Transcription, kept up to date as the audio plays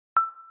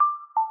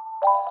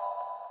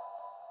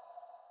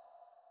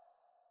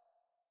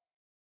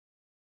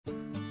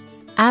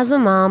As a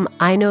mom,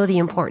 I know the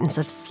importance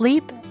of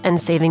sleep and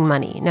saving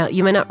money. Now,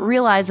 you may not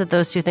realize that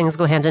those two things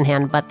go hand in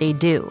hand, but they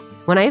do.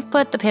 When I've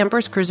put the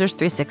Pampers Cruisers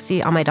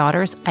 360 on my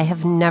daughters, I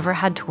have never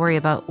had to worry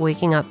about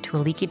waking up to a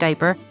leaky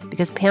diaper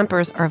because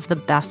Pampers are of the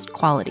best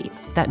quality.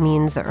 That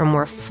means there are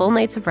more full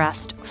nights of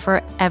rest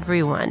for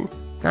everyone.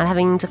 Not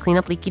having to clean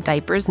up leaky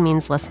diapers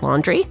means less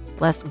laundry,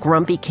 less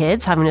grumpy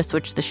kids having to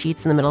switch the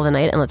sheets in the middle of the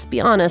night, and let's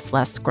be honest,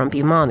 less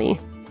grumpy mommy.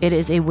 It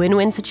is a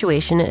win-win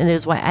situation, and it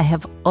is why I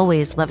have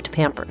always loved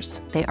Pampers.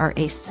 They are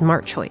a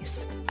smart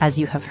choice. As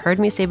you have heard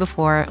me say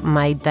before,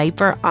 my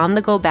diaper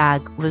on-the-go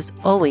bag was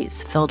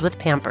always filled with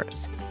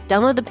Pampers.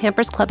 Download the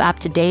Pampers Club app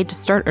today to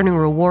start earning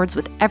rewards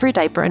with every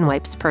diaper and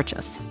wipes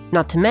purchase.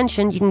 Not to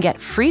mention, you can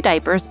get free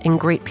diapers and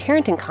great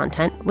parenting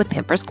content with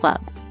Pampers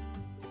Club.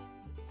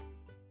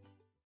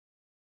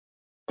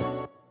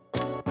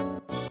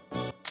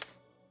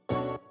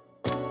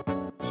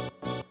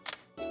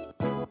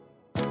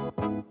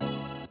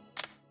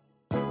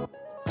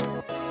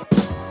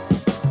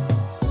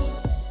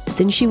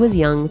 Since she was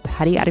young,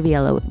 Patty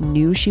Arvielo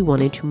knew she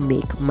wanted to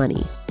make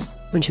money.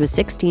 When she was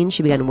 16,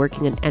 she began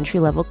working an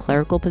entry-level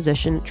clerical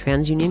position at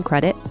TransUnion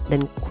Credit,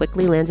 then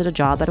quickly landed a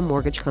job at a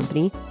mortgage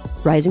company,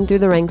 rising through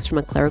the ranks from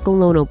a clerical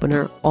loan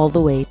opener all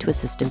the way to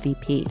assistant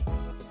VP.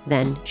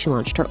 Then she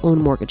launched her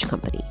own mortgage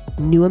company,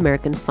 New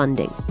American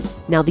Funding,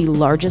 now the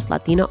largest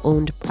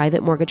Latina-owned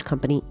private mortgage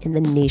company in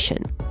the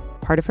nation.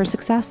 Part of her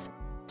success?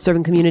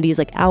 Serving communities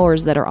like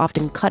ours that are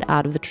often cut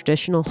out of the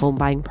traditional home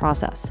buying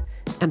process.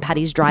 And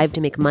Patty's drive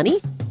to make money?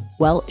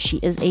 Well, she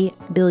is a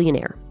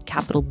billionaire,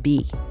 capital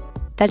B.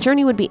 That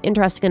journey would be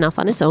interesting enough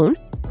on its own,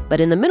 but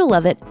in the middle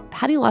of it,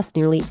 Patty lost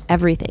nearly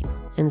everything.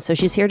 And so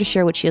she's here to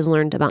share what she has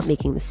learned about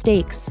making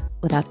mistakes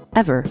without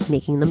ever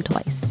making them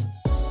twice.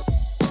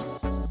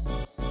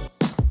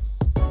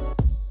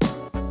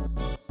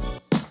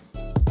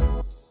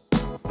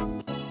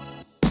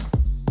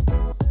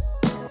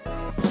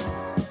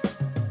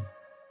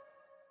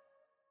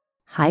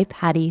 Hi,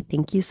 Patty.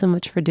 Thank you so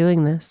much for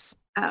doing this.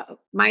 Oh,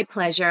 my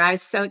pleasure. I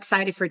was so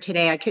excited for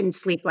today. I couldn't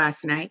sleep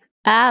last night.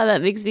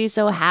 That makes me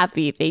so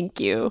happy.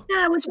 Thank you.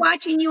 Yeah, I was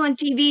watching you on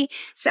TV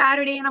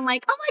Saturday, and I'm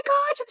like, oh my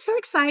gosh, I'm so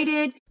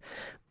excited.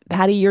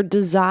 Patty, your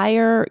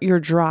desire, your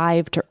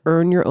drive to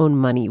earn your own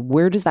money,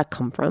 where does that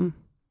come from?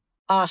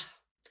 At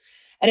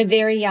a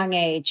very young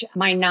age,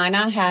 my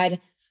nana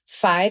had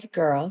 5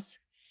 girls,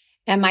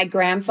 and my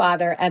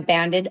grandfather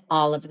abandoned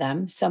all of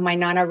them. So my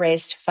nana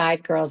raised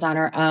 5 girls on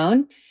her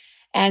own.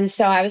 And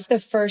so I was the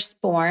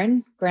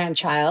firstborn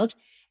grandchild.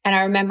 And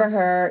I remember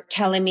her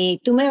telling me,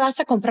 tú me vas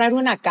a comprar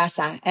una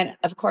casa. And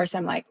of course,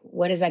 I'm like,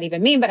 what does that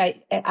even mean? But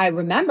I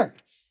remembered.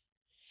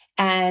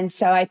 And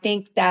so I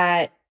think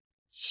that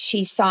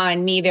she saw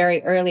in me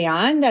very early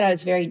on that I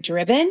was very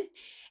driven.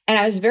 And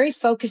I was very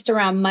focused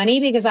around money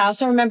because I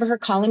also remember her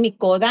calling me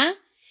coda.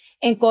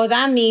 And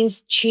coda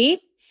means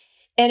cheap.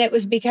 And it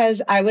was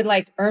because I would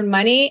earn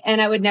money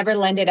and I would never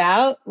lend it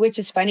out, which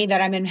is funny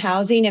that I'm in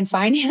housing and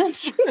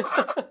finance.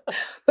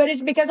 But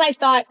it's because I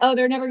thought, oh,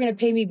 they're never going to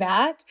pay me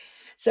back.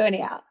 So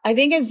anyhow, I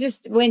think it's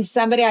just when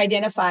somebody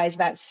identifies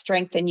that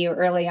strength in you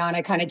early on,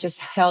 I kind of just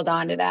held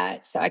on to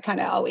that. So I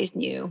kind of always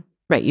knew.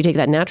 Right. You take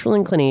that natural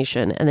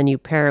inclination and then you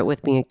pair it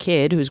with being a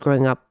kid who's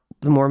growing up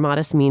with more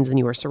modest means than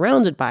you were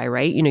surrounded by,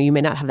 right? You know, you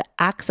may not have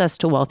access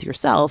to wealth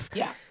yourself.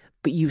 Yeah.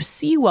 But you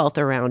see wealth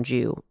around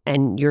you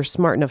and you're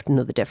smart enough to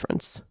know the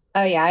difference.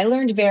 Oh, yeah. I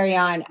learned very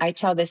on. I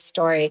tell this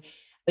story.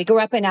 We grew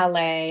up in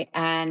LA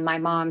and my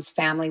mom's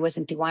family was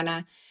in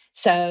Tijuana.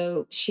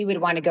 So she would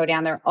want to go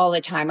down there all the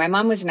time. My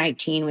mom was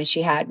 19 when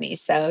she had me.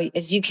 So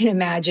as you can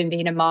imagine,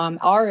 being a mom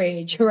our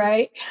age,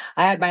 right?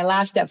 I had my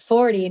last at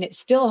 40 and it's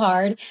still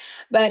hard.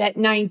 But at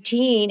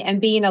 19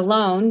 and being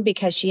alone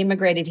because she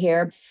immigrated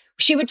here,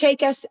 she would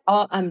take us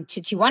all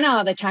to Tijuana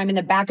all the time in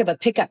the back of a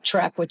pickup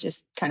truck, which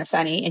is kind of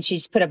funny. And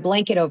she'd put a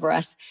blanket over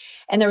us.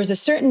 And there was a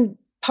certain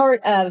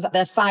part of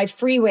the 5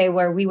 freeway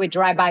where we would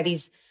drive by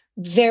these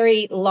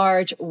very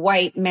large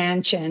white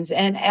mansions.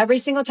 And every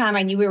single time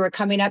I knew we were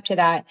coming up to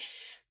that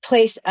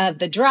place of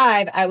the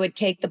drive, I would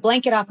take the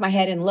blanket off my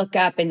head and look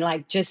up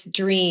and just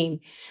dream.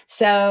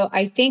 So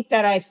I think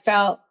that I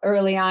felt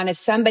early on, if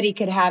somebody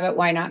could have it,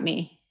 why not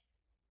me?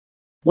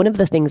 One of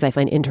the things I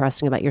find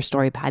interesting about your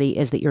story, Patty,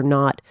 is that you're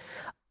not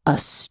a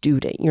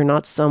student. You're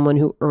not someone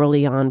who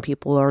early on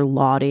people are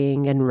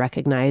lauding and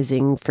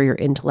recognizing for your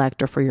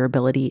intellect or for your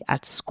ability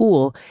at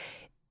school.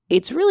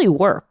 It's really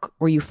work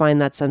where you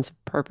find that sense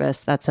of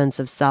purpose, that sense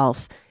of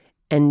self,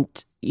 and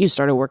you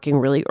started working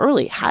really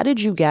early. How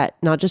did you get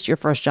not just your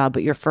first job,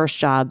 but your first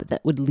job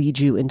that would lead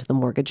you into the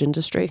mortgage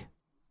industry?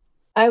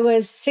 I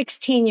was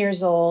 16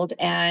 years old,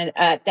 and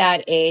at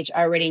that age,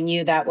 I already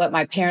knew that what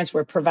my parents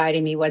were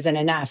providing me wasn't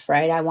enough,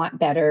 right? I want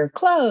better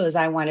clothes.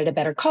 I wanted a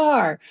better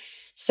car.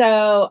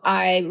 So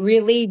I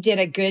really did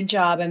a good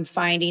job in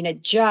finding a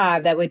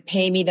job that would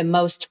pay me the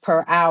most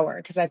per hour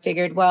because I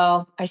figured,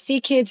 well, I see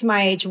kids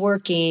my age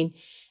working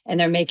And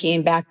they're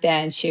making back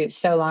then, shoot,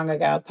 so long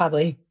ago,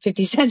 probably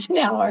 50 cents an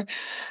hour.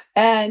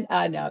 And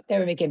no, they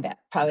were making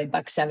probably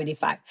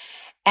 $1.75.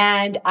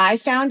 And I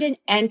found an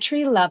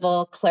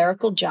entry-level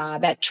clerical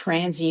job at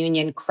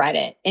TransUnion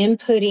Credit,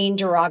 inputting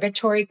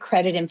derogatory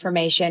credit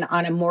information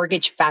on a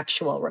mortgage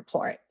factual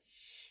report.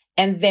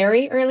 And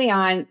very early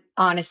on,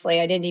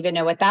 honestly, I didn't even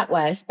know what that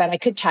was, but I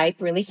could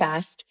type really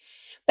fast.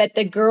 But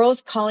the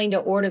girls calling to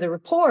order the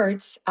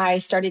reports, I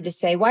started to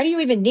say, why do you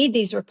even need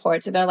these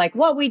reports? And they're like,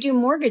 well, we do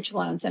mortgage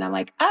loans. And I'm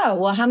like, oh,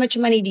 well, how much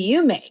money do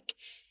you make?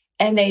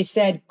 And they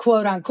said,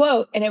 quote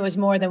unquote, and it was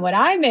more than what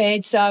I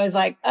made. So I was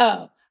like,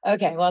 oh,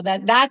 okay, well,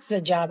 that's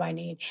the job I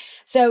need.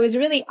 So it was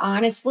really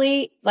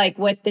honestly like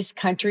what this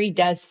country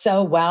does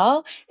so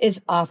well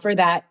is offer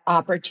that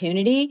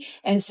opportunity.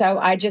 And so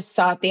I just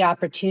sought the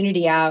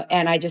opportunity out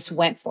and I just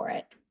went for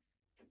it.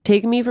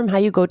 Take me from how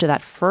you go to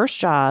that first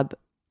job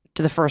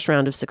to the first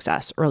round of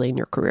success early in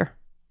your career.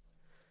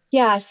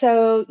 Yeah.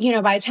 So,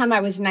 by the time I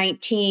was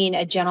 19,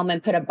 a gentleman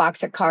put a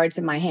box of cards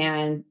in my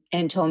hand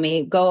and told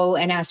me, go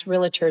and ask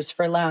realtors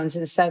for loans.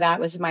 And so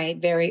that was my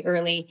very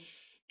early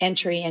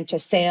entry into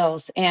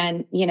sales.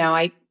 And,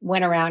 I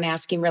went around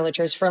asking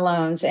realtors for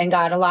loans and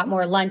got a lot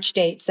more lunch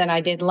dates than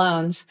I did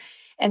loans.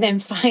 And then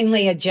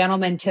finally, a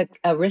gentleman took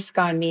a risk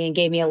on me and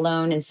gave me a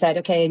loan and said,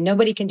 okay,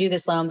 nobody can do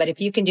this loan, but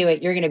if you can do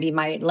it, you're going to be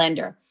my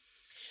lender.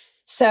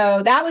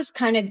 So that was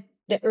kind of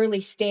the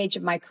early stage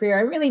of my career.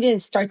 I really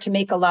didn't start to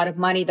make a lot of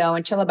money, though,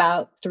 until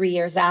about 3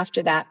 years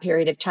after that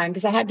period of time,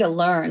 because I had to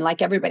learn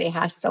like everybody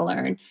has to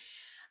learn.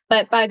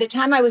 But by the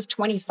time I was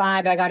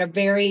 25, I got a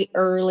very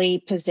early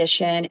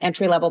position,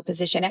 entry-level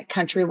position at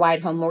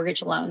Countrywide Home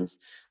Mortgage Loans,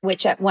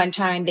 which at one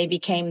time they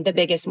became the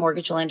biggest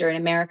mortgage lender in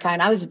America.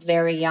 And I was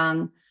very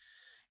young.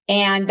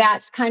 And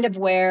that's kind of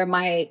where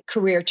my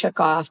career took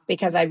off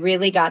because I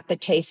really got the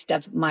taste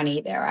of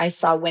money there. I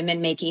saw women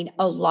making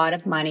a lot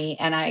of money.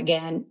 And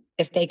again,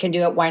 if they can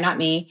do it, why not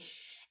me?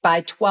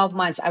 By 12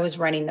 months, I was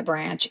running the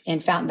branch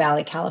in Fountain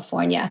Valley,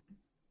 California.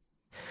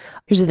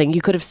 Here's the thing.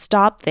 You could have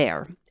stopped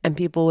there and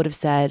people would have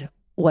said,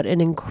 what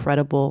an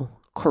incredible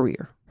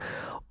career.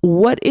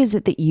 What is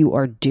it that you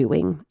are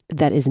doing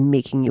that is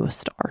making you a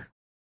star?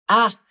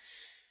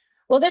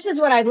 Well, this is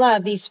what I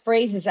love, these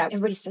phrases out.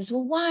 Everybody says,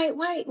 well, why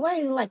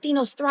do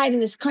Latinos thrive in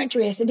this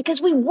country? I said,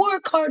 because we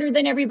work harder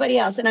than everybody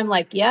else. And I'm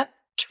like, yep,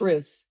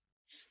 truth.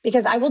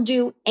 Because I will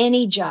do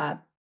any job,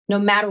 no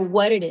matter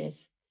what it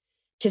is,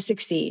 to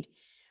succeed.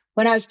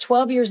 When I was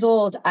 12 years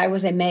old, I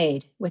was a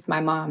maid with my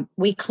mom.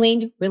 We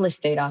cleaned real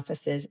estate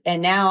offices.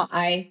 And now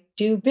I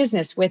do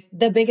business with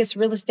the biggest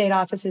real estate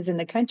offices in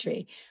the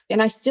country.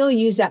 And I still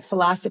use that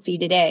philosophy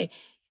today.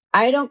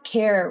 I don't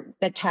care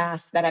the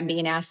task that I'm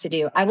being asked to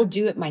do. I will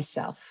do it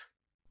myself.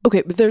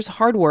 Okay, but there's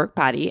hard work,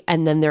 Patty,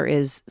 and then there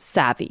is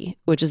savvy,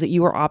 which is that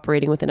you are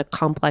operating within a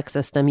complex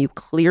system. You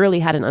clearly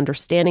had an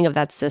understanding of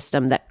that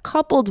system that,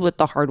 coupled with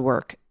the hard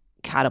work,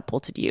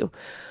 catapulted you.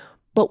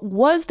 But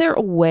was there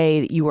a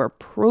way that you were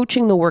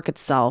approaching the work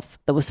itself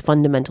that was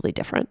fundamentally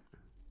different?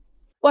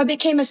 Well, I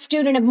became a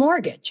student of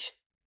mortgage.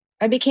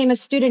 I became a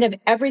student of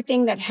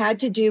everything that had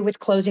to do with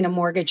closing a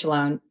mortgage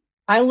loan.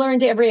 I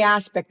learned every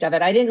aspect of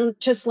it. I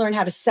didn't just learn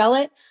how to sell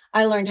it.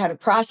 I learned how to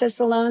process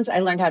the loans. I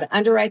learned how to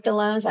underwrite the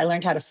loans. I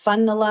learned how to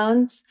fund the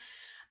loans.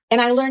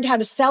 And I learned how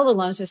to sell the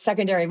loans to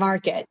secondary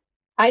market.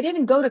 I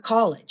didn't go to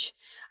college.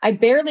 I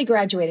barely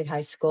graduated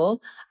high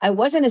school. I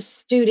wasn't a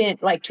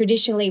student like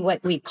traditionally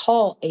what we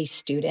call a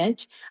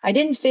student. I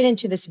didn't fit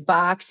into this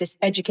box, this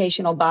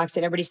educational box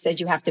that everybody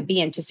says you have to be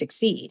in to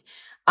succeed.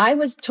 I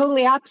was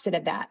totally opposite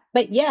of that.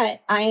 But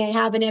yet I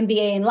have an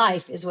MBA in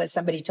life is what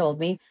somebody told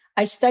me.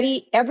 I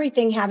study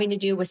everything having to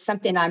do with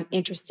something I'm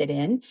interested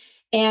in.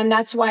 And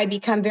that's why I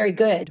become very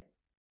good.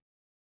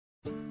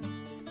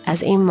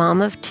 As a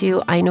mom of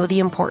two, I know the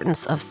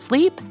importance of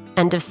sleep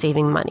and of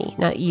saving money.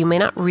 Now, you may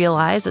not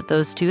realize that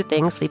those two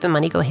things, sleep and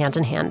money, go hand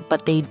in hand,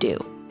 but they do.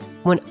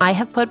 When I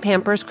have put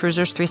Pampers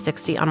Cruisers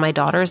 360 on my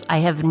daughters, I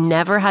have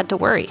never had to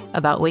worry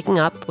about waking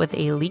up with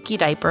a leaky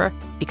diaper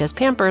because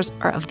Pampers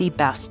are of the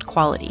best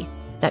quality.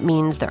 That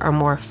means there are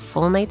more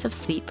full nights of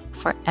sleep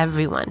for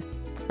everyone.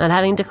 Not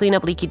having to clean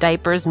up leaky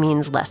diapers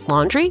means less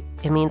laundry.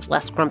 It means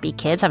less grumpy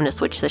kids having to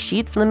switch the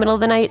sheets in the middle of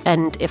the night.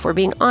 And if we're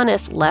being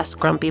honest, less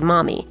grumpy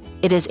mommy.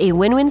 It is a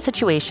win-win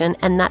situation,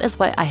 and that is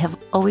why I have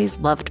always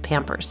loved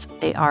Pampers.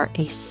 They are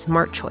a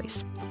smart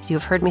choice. As you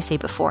have heard me say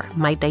before,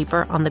 my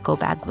diaper on the go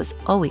bag was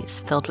always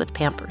filled with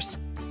Pampers.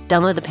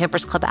 Download the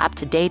Pampers Club app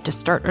today to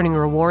start earning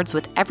rewards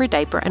with every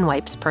diaper and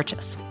wipes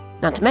purchase.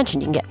 Not to mention,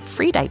 you can get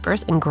free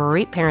diapers and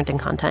great parenting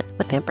content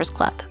with Pampers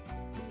Club.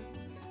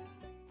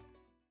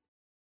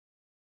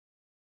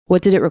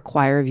 What did it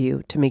require of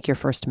you to make your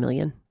first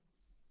million?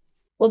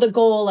 Well, the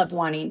goal of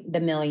wanting the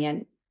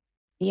million,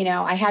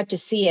 I had to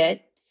see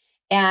it.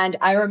 And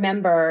I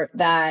remember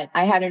that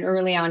I had an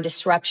early on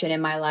disruption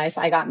in my life.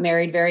 I got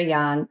married very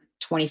young,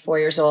 24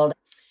 years old.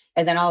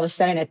 And then all of a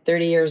sudden at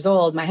 30 years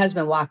old, my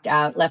husband walked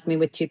out, left me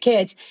with two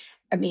kids.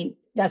 I mean,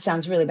 that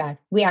sounds really bad.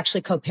 We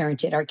actually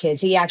co-parented our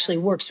kids. He actually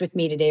works with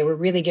me today. We're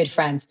really good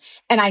friends.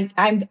 And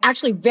I'm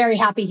actually very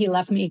happy he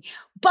left me.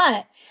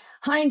 But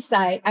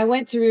hindsight, I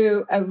went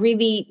through a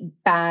really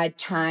bad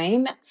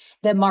time.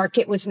 The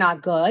market was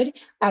not good.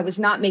 I was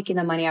not making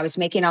the money I was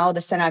making. All of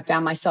a sudden, I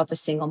found myself a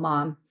single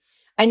mom.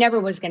 I never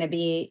was going to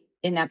be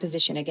in that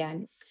position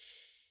again.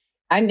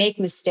 I make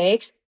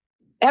mistakes.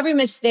 Every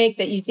mistake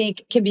that you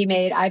think can be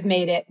made, I've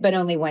made it, but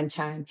only one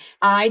time.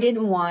 I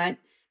didn't want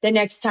the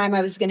next time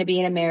I was going to be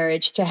in a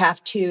marriage to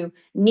have to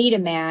need a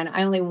man.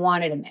 I only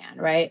wanted a man,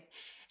 right?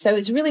 So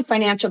it's really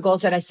financial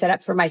goals that I set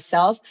up for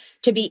myself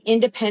to be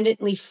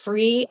independently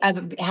free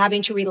of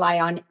having to rely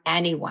on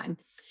anyone.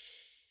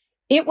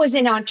 It was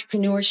in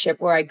entrepreneurship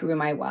where I grew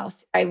my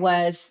wealth. I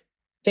was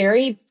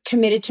very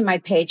committed to my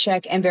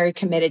paycheck and very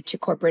committed to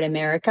corporate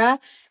America,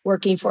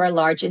 working for a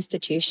large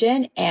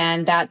institution.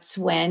 And that's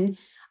when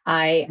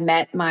I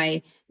met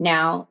my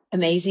now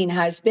amazing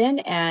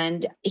husband,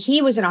 and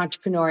he was an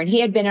entrepreneur, and he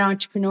had been an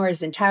entrepreneur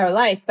his entire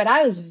life. But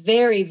I was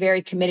very,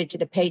 very committed to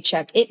the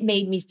paycheck. It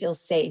made me feel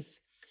safe.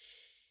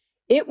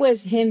 It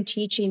was him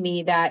teaching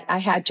me that I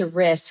had to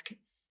risk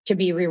to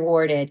be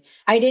rewarded.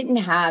 I didn't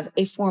have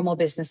a formal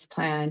business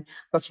plan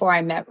before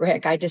I met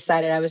Rick. I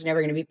decided I was never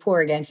going to be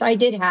poor again. So I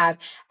did have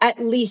at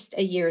least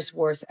a year's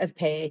worth of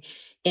pay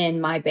in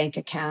my bank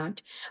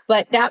account,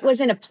 but that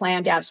wasn't a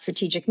planned out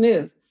strategic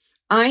move.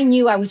 I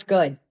knew I was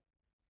good.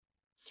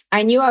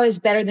 I knew I was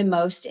better than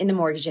most in the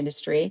mortgage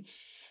industry.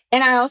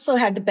 And I also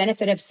had the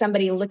benefit of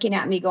somebody looking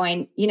at me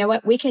going, you know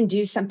what, we can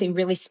do something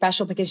really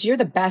special because you're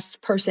the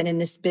best person in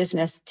this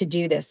business to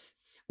do this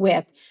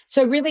with.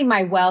 So really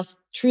my wealth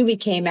truly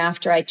came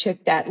after I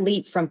took that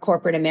leap from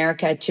corporate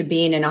America to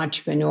being an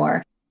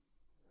entrepreneur.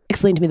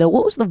 Explain to me, though,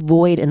 what was the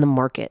void in the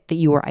market that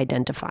you were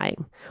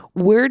identifying?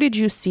 Where did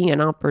you see an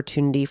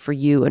opportunity for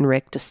you and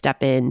Rick to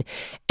step in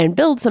and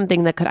build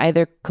something that could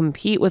either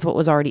compete with what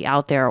was already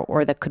out there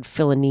or that could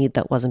fill a need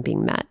that wasn't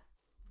being met?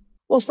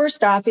 Well,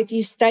 first off, if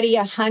you study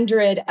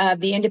 100 of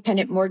the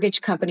independent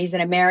mortgage companies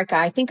in America,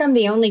 I think I'm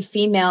the only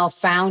female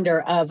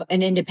founder of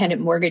an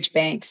independent mortgage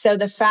bank. So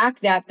the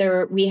fact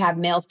that we have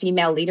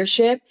male-female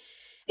leadership,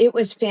 it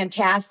was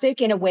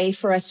fantastic in a way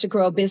for us to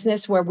grow a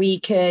business where we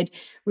could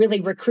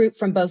really recruit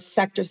from both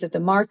sectors of the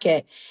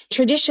market.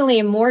 Traditionally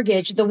in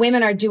mortgage, the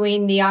women are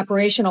doing the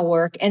operational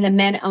work and the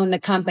men own the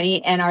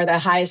company and are the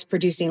highest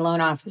producing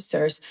loan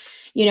officers.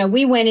 You know,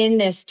 we went in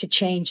this to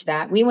change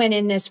that. We went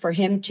in this for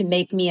him to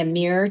make me a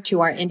mirror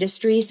to our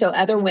industry so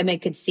other women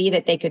could see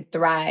that they could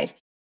thrive.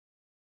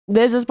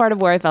 This is part of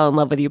where I fell in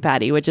love with you,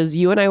 Patty, which is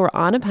you and I were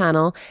on a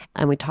panel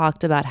and we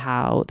talked about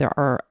how there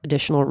are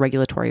additional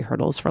regulatory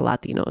hurdles for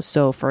Latinos.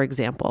 So, for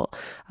example,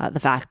 the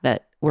fact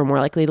that we're more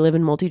likely to live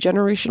in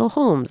multi-generational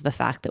homes, the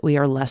fact that we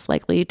are less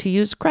likely to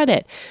use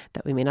credit,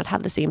 that we may not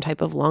have the same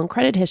type of long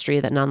credit history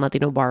that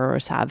non-Latino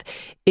borrowers have.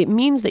 It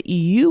means that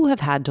you have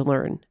had to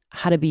learn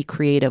how to be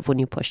creative when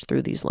you push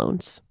through these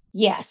loans.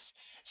 Yes.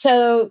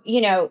 So,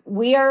 you know,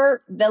 we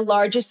are the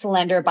largest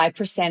lender by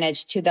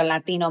percentage to the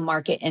Latino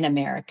market in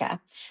America.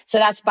 So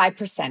that's by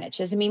percentage.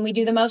 Doesn't mean we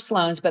do the most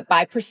loans, but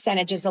by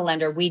percentage as a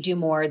lender, we do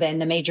more than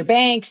the major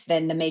banks,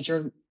 than the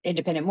major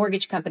independent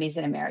mortgage companies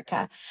in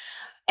America.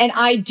 And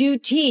I do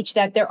teach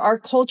that there are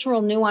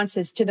cultural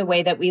nuances to the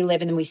way that we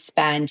live and we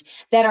spend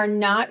that are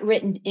not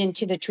written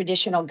into the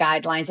traditional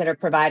guidelines that are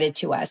provided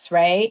to us,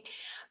 right?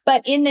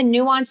 But in the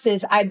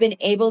nuances, I've been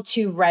able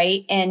to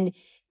write and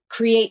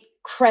create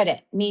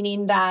credit,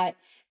 meaning that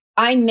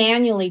I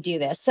manually do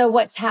this. So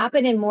what's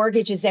happened in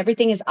mortgage is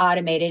everything is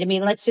automated. I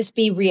mean, let's just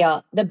be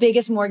real. The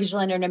biggest mortgage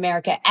lender in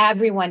America,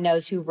 everyone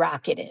knows who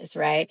Rocket is,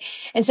 right?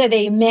 And so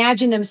they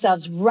imagine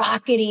themselves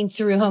rocketing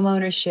through home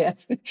ownership.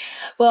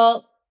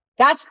 Well,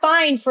 that's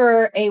fine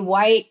for a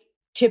white,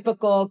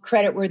 typical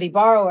creditworthy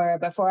borrower,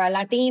 but for a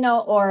Latino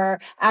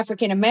or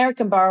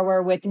African-American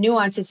borrower with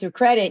nuances of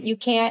credit, you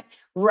can't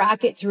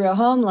rocket through a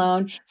home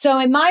loan. So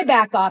in my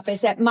back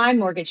office at my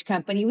mortgage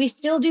company, we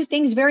still do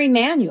things very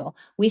manual.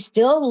 We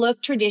still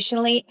look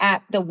traditionally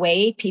at the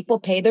way people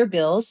pay their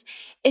bills.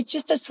 It's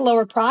just a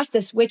slower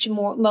process, which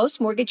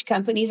most mortgage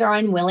companies are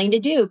unwilling to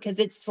do because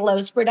it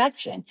slows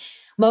production.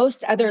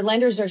 Most other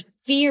lenders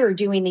fear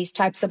doing these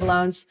types of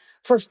loans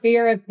for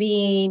fear of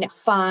being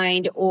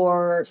fined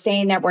or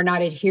saying that we're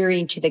not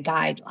adhering to the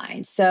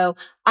guidelines. So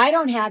I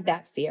don't have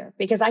that fear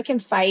because I can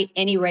fight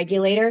any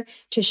regulator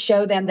to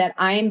show them that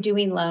I am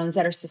doing loans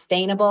that are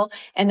sustainable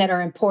and that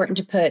are important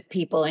to put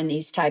people in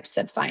these types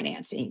of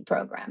financing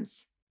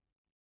programs.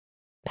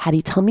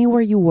 Patty, tell me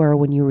where you were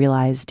when you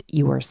realized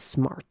you were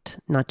smart,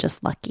 not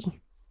just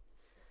lucky.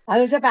 I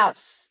was about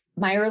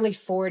my early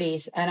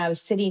 40s and I was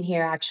sitting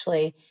here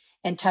actually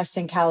in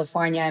Tustin,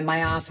 California in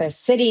my office,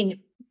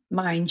 sitting.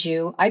 Mind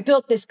you, I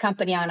built this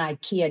company on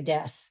IKEA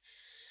desks.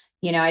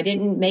 You know, I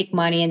didn't make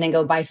money and then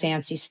go buy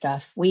fancy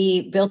stuff.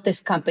 We built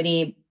this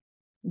company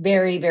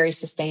very, very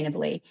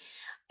sustainably.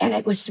 And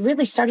it was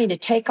really starting to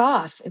take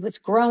off. It was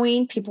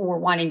growing. People were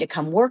wanting to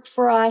come work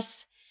for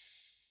us.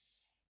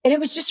 And it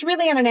was just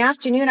really on an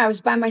afternoon, I was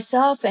by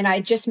myself and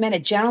I just met a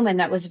gentleman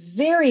that was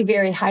very,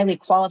 very highly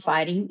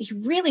qualified. He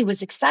really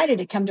was excited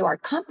to come to our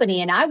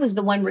company and I was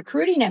the one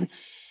recruiting him.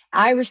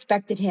 I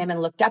respected him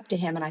and looked up to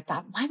him. And I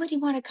thought, why would he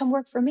want to come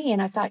work for me?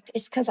 And I thought,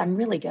 it's because I'm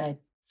really good.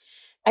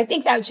 I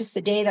think that was just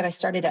the day that I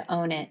started to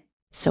own it.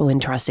 So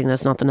interesting.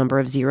 That's not the number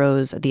of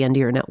zeros at the end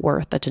of your net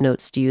worth that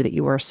denotes to you that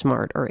you are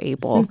smart or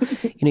able.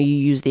 You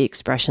use the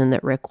expression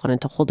that Rick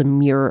wanted to hold a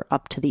mirror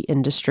up to the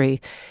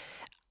industry.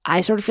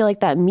 I sort of feel like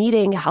that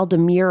meeting held a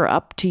mirror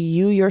up to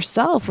you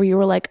yourself, where you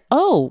were like,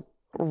 oh,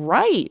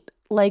 right.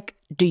 Like,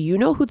 do you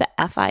know who the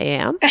F I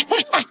am?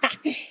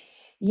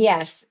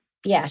 Yes.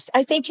 Yes.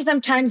 I think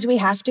sometimes we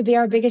have to be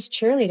our biggest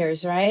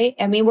cheerleaders, right?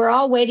 I mean, we're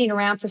all waiting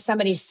around for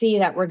somebody to see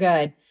that we're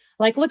good.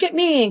 Like, look at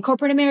me in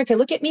corporate America.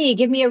 Look at me.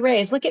 Give me a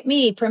raise. Look at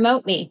me.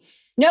 Promote me.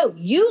 No,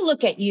 you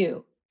look at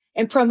you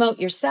and promote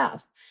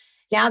yourself.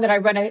 Now that I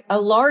run a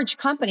large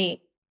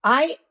company,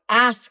 I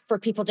ask for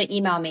people to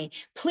email me.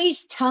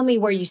 Please tell me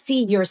where you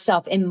see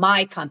yourself in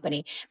my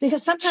company,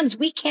 because sometimes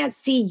we can't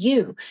see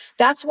you.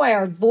 That's why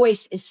our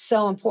voice is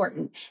so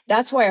important.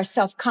 That's why our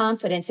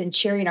self-confidence and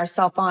cheering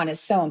ourselves on is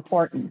so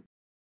important.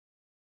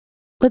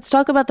 Let's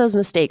talk about those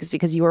mistakes,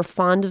 because you are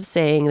fond of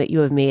saying that you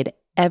have made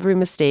every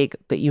mistake,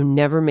 but you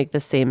never make the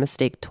same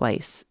mistake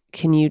twice.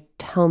 Can you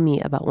tell me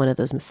about one of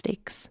those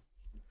mistakes?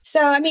 So,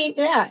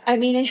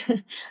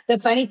 the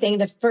funny thing,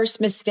 the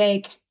first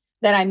mistake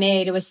that I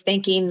made was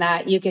thinking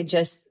that you could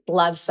just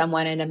love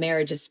someone and a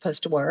marriage is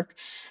supposed to work.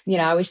 I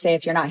always say,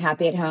 if you're not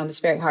happy at home, it's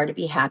very hard to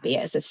be happy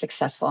as a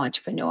successful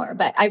entrepreneur.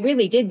 But I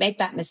really did make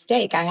that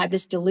mistake. I had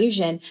this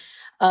delusion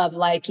of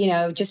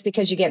just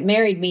because you get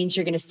married means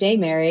you're going to stay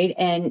married.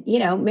 And,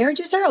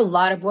 marriages are a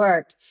lot of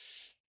work.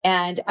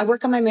 And I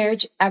work on my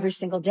marriage every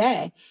single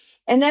day.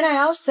 And then I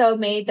also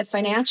made the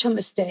financial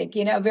mistake,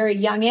 very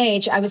young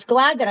age. I was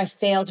glad that I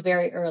failed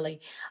very early.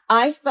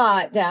 I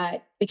thought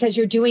that because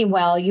you're doing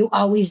well, you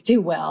always do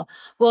well.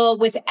 Well,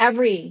 with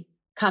every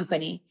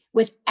company,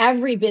 with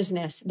every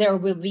business, there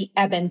will be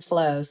ebb and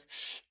flows.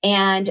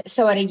 And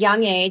so at a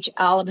young age,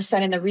 all of a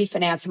sudden the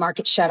refinance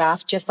market shut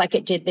off just like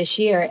it did this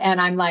year.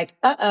 And I'm like,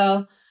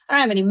 uh-oh. I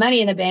don't have any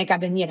money in the bank.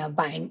 I've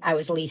been, I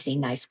was leasing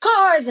nice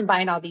cars and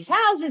buying all these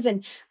houses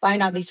and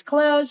buying all these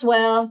clothes.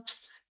 Well,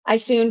 I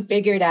soon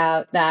figured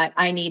out that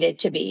I needed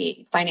to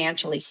be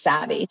financially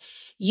savvy.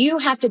 You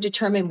have to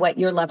determine what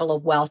your level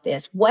of wealth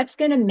is. What's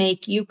going to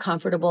make you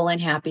comfortable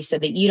and happy so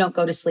that you don't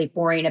go to sleep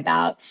worrying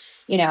about,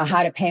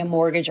 how to pay a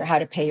mortgage or how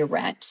to pay your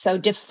rent. So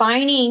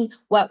defining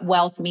what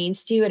wealth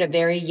means to you at a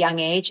very young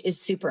age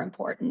is super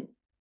important.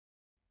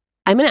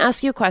 I'm going to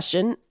ask you a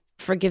question.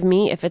 Forgive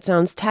me if it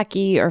sounds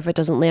tacky or if it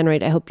doesn't land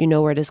right. I hope you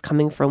know where it is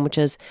coming from, which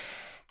is,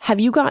 have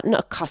you gotten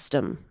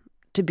accustomed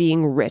to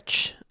being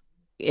rich?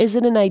 Is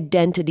it an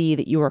identity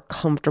that you are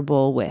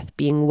comfortable with,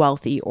 being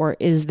wealthy, or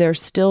is there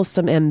still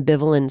some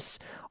ambivalence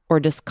or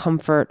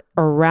discomfort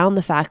around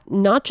the fact,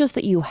 not just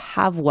that you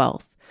have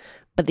wealth,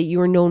 but that you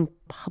are known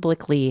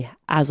publicly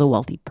as a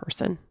wealthy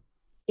person?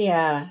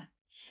 Yeah,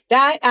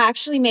 that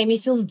actually made me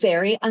feel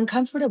very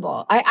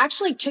uncomfortable. I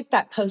actually took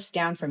that post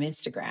down from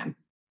Instagram.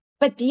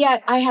 But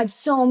yet I had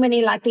so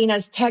many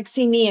Latinas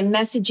texting me and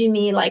messaging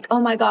me like, oh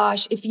my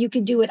gosh, if you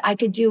could do it, I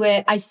could do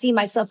it. I see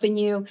myself in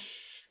you.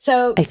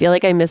 So I feel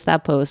like I missed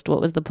that post.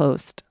 What was the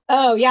post?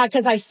 Oh, yeah,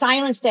 because I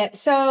silenced it.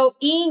 So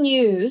E!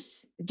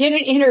 News did an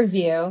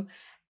interview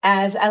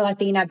as a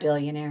Latina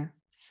billionaire,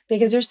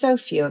 because there's so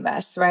few of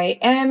us, right?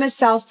 And I'm a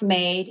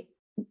self-made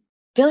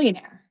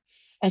billionaire.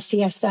 And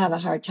see, I still have a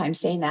hard time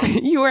saying that.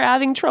 You were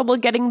having trouble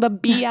getting the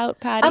B out,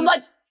 Patty. I'm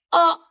like,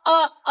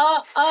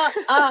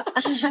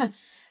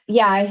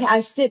 Yeah,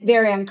 I sit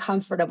very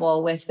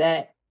uncomfortable with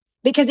it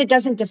because it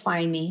doesn't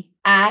define me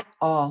at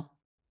all.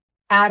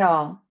 At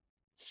all.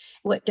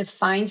 What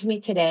defines me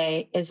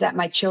today is that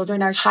my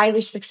children are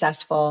highly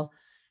successful,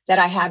 that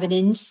I have an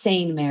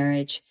insane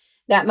marriage,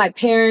 that my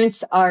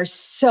parents are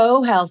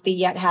so healthy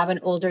yet have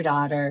an older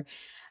daughter,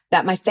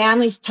 that my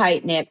family's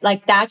tight-knit.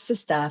 Like, that's the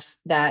stuff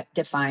that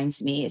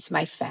defines me. It's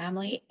my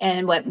family.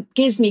 And what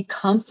gives me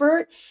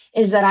comfort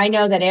is that I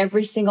know that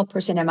every single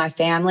person in my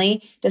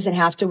family doesn't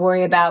have to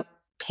worry about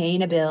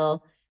paying a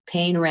bill,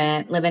 paying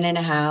rent, living in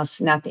a house,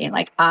 nothing.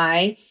 Like,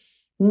 I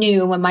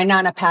knew when my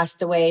Nana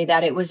passed away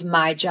that it was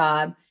my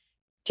job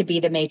to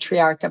be the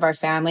matriarch of our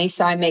family.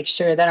 So I make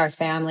sure that our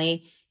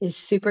family is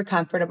super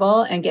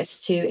comfortable and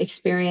gets to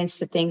experience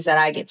the things that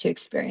I get to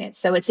experience.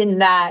 So it's in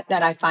that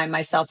I find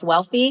myself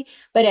wealthy,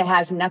 but it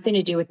has nothing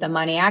to do with the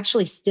money. I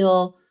actually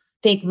still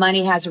think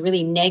money has a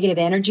really negative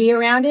energy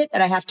around it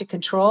that I have to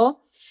control.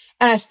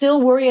 And I still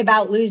worry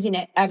about losing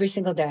it every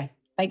single day.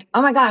 Like,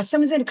 oh my God,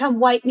 someone's going to come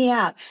wipe me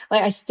out.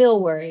 Like, I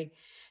still worry.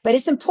 But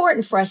it's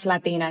important for us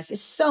Latinas. It's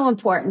so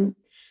important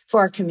for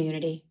our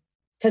community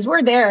because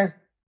we're there.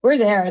 We're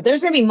there.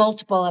 There's going to be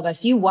multiple of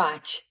us. You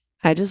watch.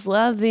 I just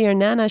love that your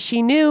Nana.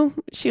 She knew.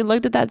 She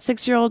looked at that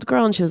 6-year-old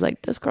girl and she was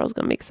like, this girl's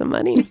going to make some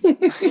money.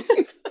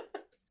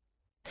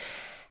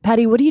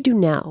 Patty, what do you do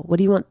now? What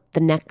do you want the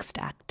next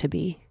act to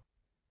be?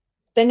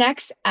 The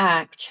next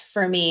act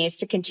for me is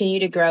to continue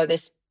to grow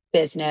this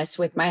business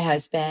with my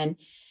husband,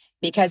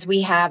 because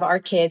we have our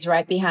kids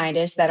right behind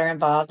us that are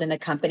involved in the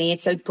company.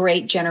 It's a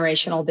great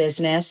generational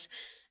business.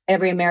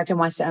 Every American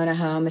wants to own a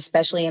home,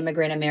 especially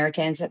immigrant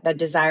Americans. The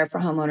desire for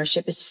home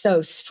ownership is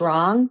so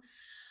strong.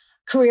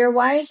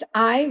 Career-wise,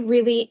 I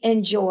really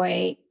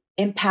enjoy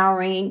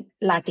empowering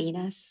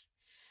Latinas.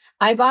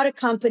 I bought a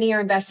company or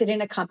invested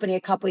in a company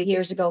a couple of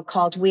years ago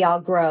called We All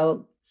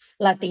Grow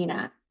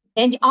Latina.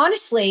 And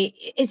honestly,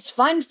 it's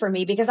fun for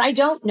me because I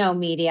don't know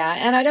media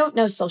and I don't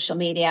know social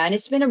media. And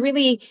it's been a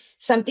really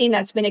something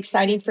that's been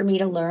exciting for me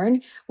to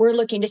learn. We're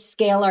looking to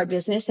scale our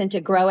business and to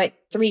grow it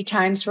 3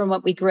 times from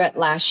what we grew it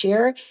last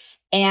year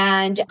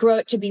and grow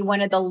it to be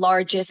one of the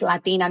largest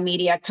Latina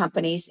media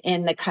companies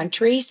in the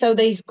country. So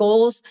these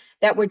goals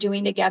that we're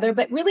doing together,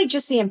 but really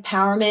just the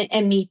empowerment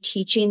and me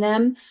teaching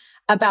them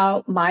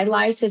about my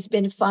life has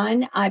been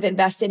fun. I've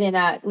invested in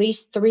at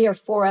least 3 or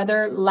 4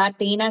 other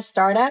Latina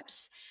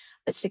startups.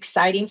 It's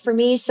exciting for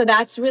me. So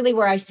that's really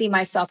where I see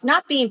myself,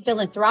 not being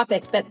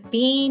philanthropic, but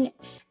being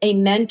a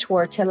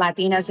mentor to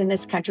Latinas in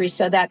this country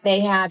so that they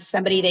have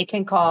somebody they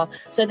can call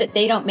so that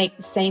they don't make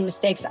the same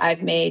mistakes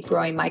I've made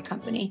growing my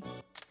company.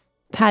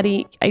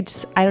 Patty, I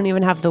don't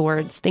even have the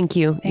words. Thank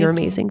you. You're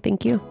amazing.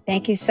 Thank you.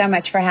 Thank you so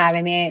much for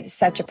having me. It's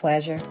such a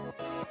pleasure.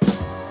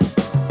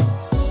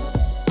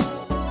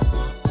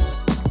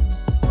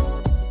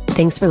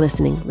 Thanks for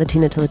listening.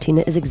 Latina to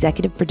Latina is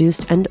executive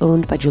produced and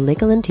owned by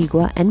Juleka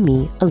Lantigua and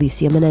me,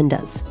 Alicia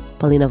Menendez.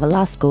 Paulina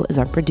Velasco is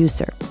our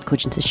producer.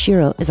 Kojin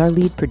Tashiro is our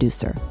lead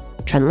producer.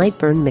 Trent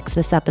Lightburn mixed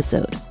this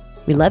episode.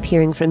 We love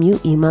hearing from you.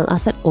 Email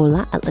us at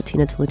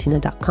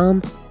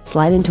hola@latinatolatina.com.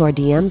 Slide into our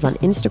DMs on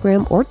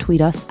Instagram or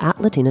tweet us at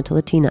Latina to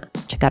Latina.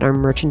 Check out our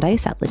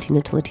merchandise at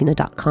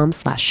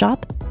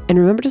latinatolatina.com/shop. And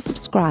remember to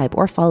subscribe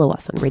or follow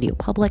us on Radio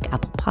Public,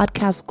 Apple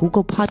Podcasts,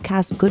 Google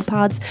Podcasts, Good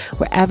Pods,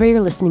 wherever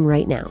you're listening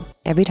right now.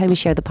 Every time you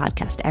share the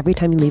podcast, every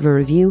time you leave a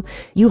review,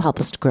 you help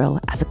us to grow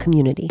as a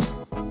community.